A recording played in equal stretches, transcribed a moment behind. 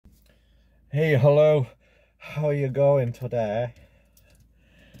Hey, hello. How are you going today?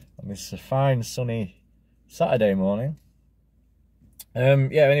 On this fine sunny Saturday morning.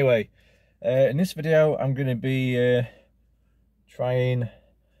 Yeah, anyway, in this video I'm going to be trying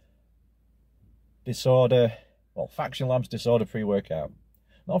Faction Labs Disorder pre-workout.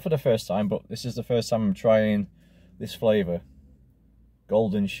 Not for the first time, but this is the first time I'm trying this flavour.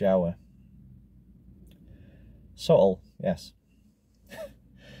 Golden Shower. Subtle, yes.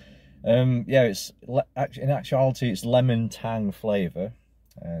 Yeah, in actuality it's lemon tang flavour.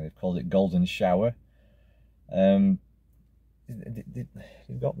 They've called it Golden Shower. You've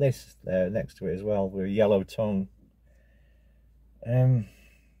got this there next to it as well with a yellow tongue. I'm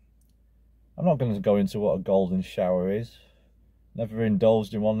not going to go into what a golden shower is. Never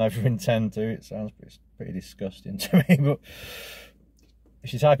indulged in one, never intend to. It sounds pretty disgusting to me, but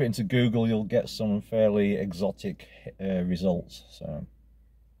if you type it into Google, you'll get some fairly exotic results. So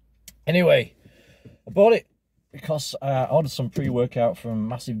anyway, I bought it because I ordered some pre-workout from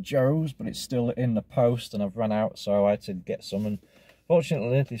Massive Joe's, but it's still in the post and I've run out, so I had to get some. And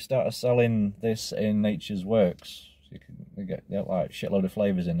fortunately, they started selling this in Nature's Works. So you can get like a shitload of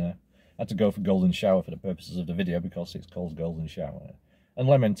flavours in there. I had to go for Golden Shower for the purposes of the video because it's called Golden Shower. And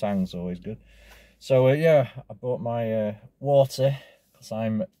lemon tang's always good. So yeah, I bought my water because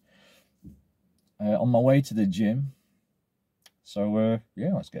I'm on my way to the gym. So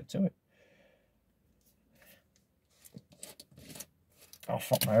yeah, let's get to it. Oh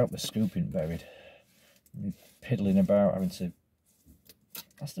fuck, I hope the scoop isn't buried. Piddling about, having to...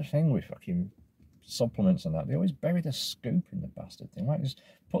 That's the thing with fucking supplements and that. They always bury the scoop in the bastard thing. Right, just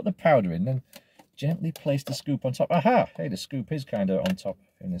put the powder in, then gently place the scoop on top. Aha! Hey, the scoop is kind of on top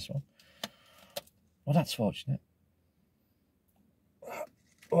in this one. Well, that's fortunate.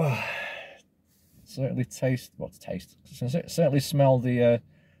 Oh, certainly taste... What's taste? Certainly smell the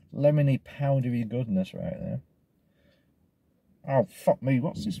lemony, powdery goodness right there. Oh, fuck me,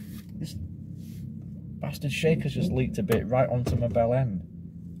 what's this? This bastard shaker's just leaked a bit right onto my bell end.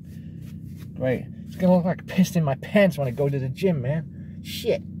 Great. It's gonna look like I pissed in my pants when I go to the gym, man.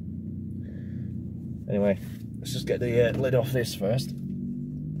 Shit. Anyway, let's just get the lid off this first.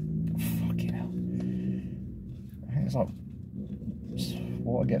 Fucking hell. I think it's like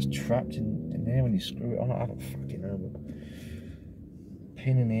water gets trapped in there when you screw it on. I don't fucking know, but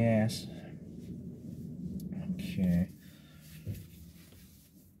pain in the ass. Okay.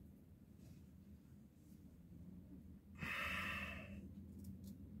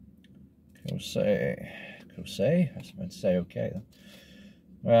 Say, I was meant to say okay then.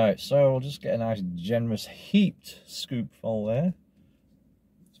 Right, so we'll just get a nice generous heaped scoopful there.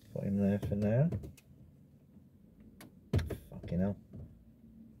 Let's put him there for now. Fucking hell.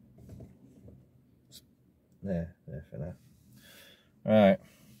 There for now. Right.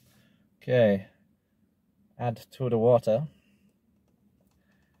 Okay. Add to the water.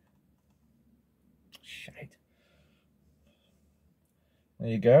 Shite. There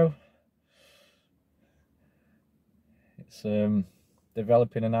you go. It's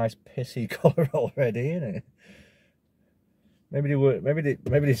developing a nice pissy colour already, isn't it? Maybe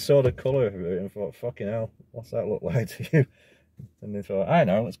they saw the colour of it and thought, fucking hell, what's that look like to you? And they thought, I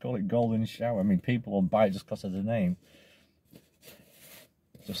know, let's call it Golden Shower. I mean, people will buy it just because of the name.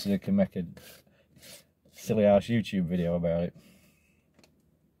 Just so they can make a silly ass YouTube video about it.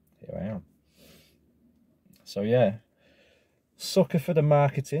 Here I am. So yeah, sucker for the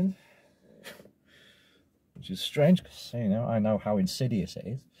marketing. Which is strange because, you know, I know how insidious it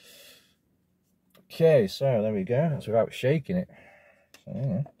is. Okay, so there we go. That's without shaking it. So,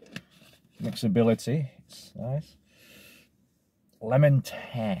 yeah. Mixability, it's nice. Lemon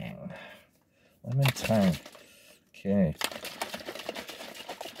tang. Lemon tang. Okay.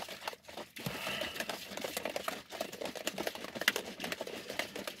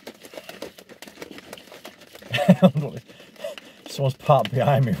 Someone's parked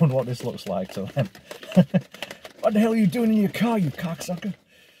behind me. I wonder what this looks like to them. What the hell are you doing in your car, you cocksucker?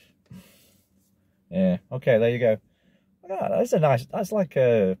 Yeah, okay, there you go. Yeah, that's a nice, that's like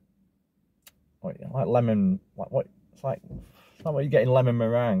a, like lemon, it's like what you get in lemon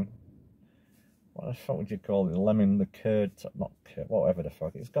meringue. What the fuck would you call it? Lemon, the curd, not curd, whatever the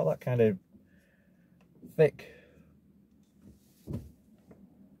fuck. It's got that kind of thick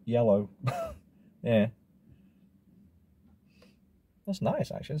yellow. Yeah. That's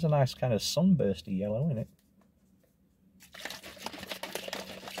nice, actually. It's a nice kind of sunbursty yellow, isn't it?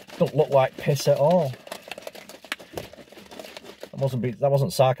 Don't look like piss at all. That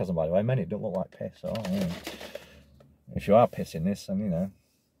wasn't sarcasm, by the way. I meant it don't look like piss at all. Yeah. If you are pissing this, then, you know,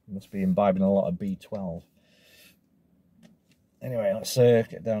 you must be imbibing a lot of B12. Anyway, let's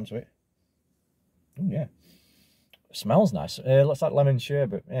get down to it. Oh, yeah. It smells nice. Looks like lemon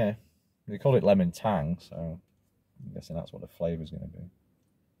sherbet. Yeah. They call it lemon tang, so I'm guessing that's what the flavour's going to be.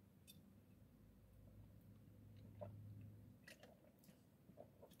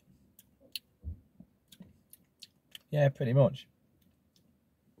 Yeah, pretty much.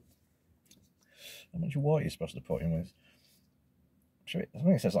 How much water are you supposed to put in with? I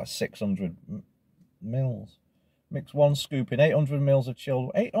think it says like 600 mils. Mix 1 scoop in 800 mils of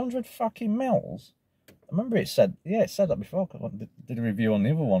chilled... 800 fucking mils? I remember it said... Yeah, it said that before. Cause I did a review on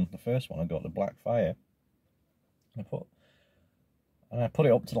the other one. The first one I got, the Black Fire. I put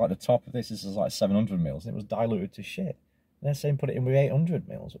it up to like the top of this. This is like 700 mils. And it was diluted to shit. And they're saying put it in with 800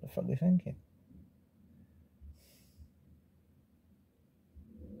 mils. What the fuck are they thinking?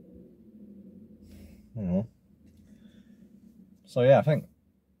 I don't know. So yeah, I think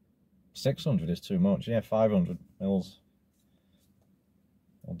 600 is too much. Yeah, 500 mils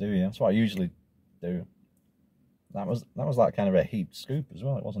will do. Yeah, that's what I usually do. That was like kind of a heaped scoop as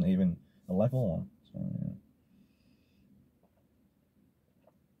well. It wasn't even a level one. So yeah.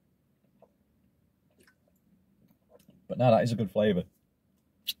 But no, that is a good flavour.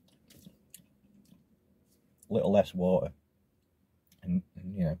 A little less water, and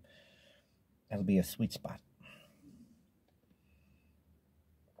you know, that'll be a sweet spot.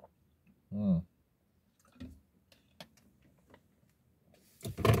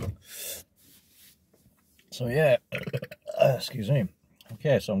 So yeah, excuse me.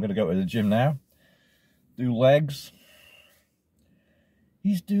 Okay, so I'm going to go to the gym now. Do legs.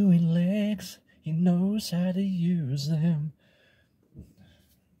 He's doing legs. He knows how to use them.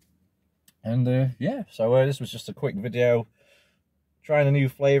 And yeah, so this was just a quick video trying a new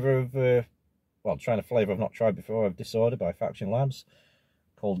flavour of, well, trying a flavour I've not tried before of Disorder by Faction Labs,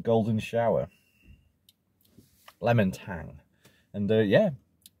 called Golden Shower. Lemon tang. And yeah,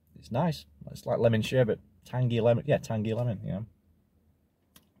 it's nice. It's like lemon sherbet. Tangy lemon. Yeah, tangy lemon, you know.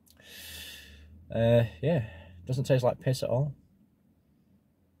 Yeah, doesn't taste like piss at all.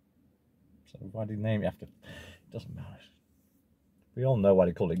 So why do you name it after? It doesn't matter. We all know why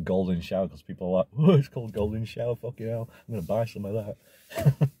they call it Golden Shower, because people are like, oh, it's called Golden Shower, fucking hell. I'm going to buy some of that.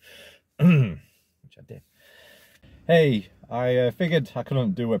 Which I did. Hey, I figured I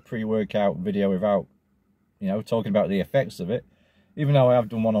couldn't do a pre-workout video without, you know, talking about the effects of it. Even though I have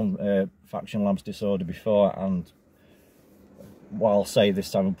done one on Faction Labs Disorder before, and what I'll say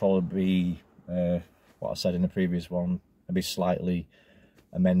this time will probably be what I said in the previous one, maybe slightly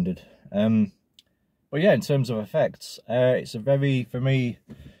amended. But yeah, in terms of effects, it's a very, for me,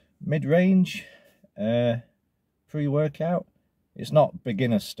 mid-range pre-workout. It's not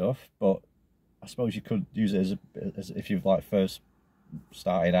beginner stuff, but I suppose you could use it as if you've like first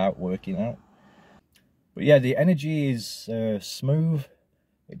started out working out. But yeah, the energy is smooth.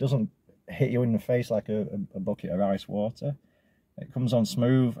 It doesn't hit you in the face like a bucket of ice water. It comes on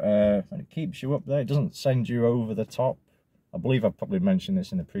smooth and it keeps you up there. It doesn't send you over the top. I believe I probably mentioned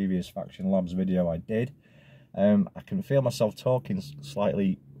this in the previous Faction Labs video I did. I can feel myself talking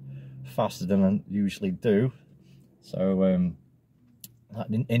slightly faster than I usually do. So that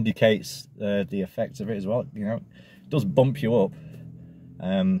indicates the effects of it as well. You know, it does bump you up.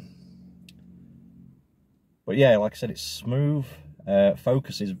 But yeah, like I said, it's smooth.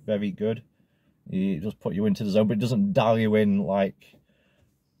 Focus is very good. It does put you into the zone, but it doesn't dial you in like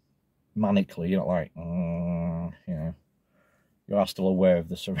manically. You're not like, you know, you are still aware of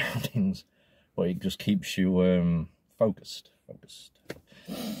the surroundings, but it just keeps you focused.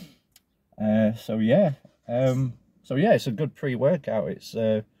 So yeah, it's a good pre-workout. It's,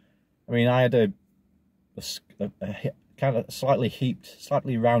 I mean, I had a kind of slightly heaped,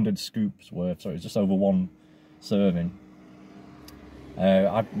 slightly rounded scoops worth, so it's just over 1 serving.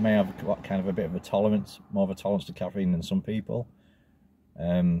 I may have got kind of a bit of a tolerance, more of a tolerance to caffeine than some people,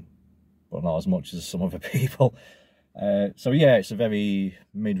 but not as much as some other people. So yeah, it's a very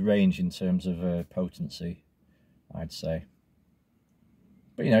mid-range in terms of potency, I'd say.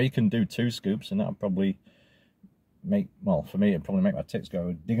 But you know, you can do 2 scoops and that'll probably make, well, for me it'd probably make my tits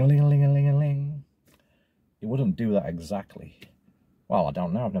go ding-a-ling-a-ling-a-ling-a-ling. It wouldn't do that exactly. Well, I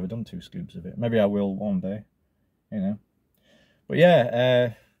don't know, I've never done 2 scoops of it. Maybe I will one day, you know. But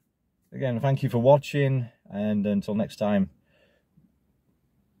yeah, again, thank you for watching, and until next time,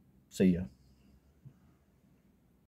 see ya.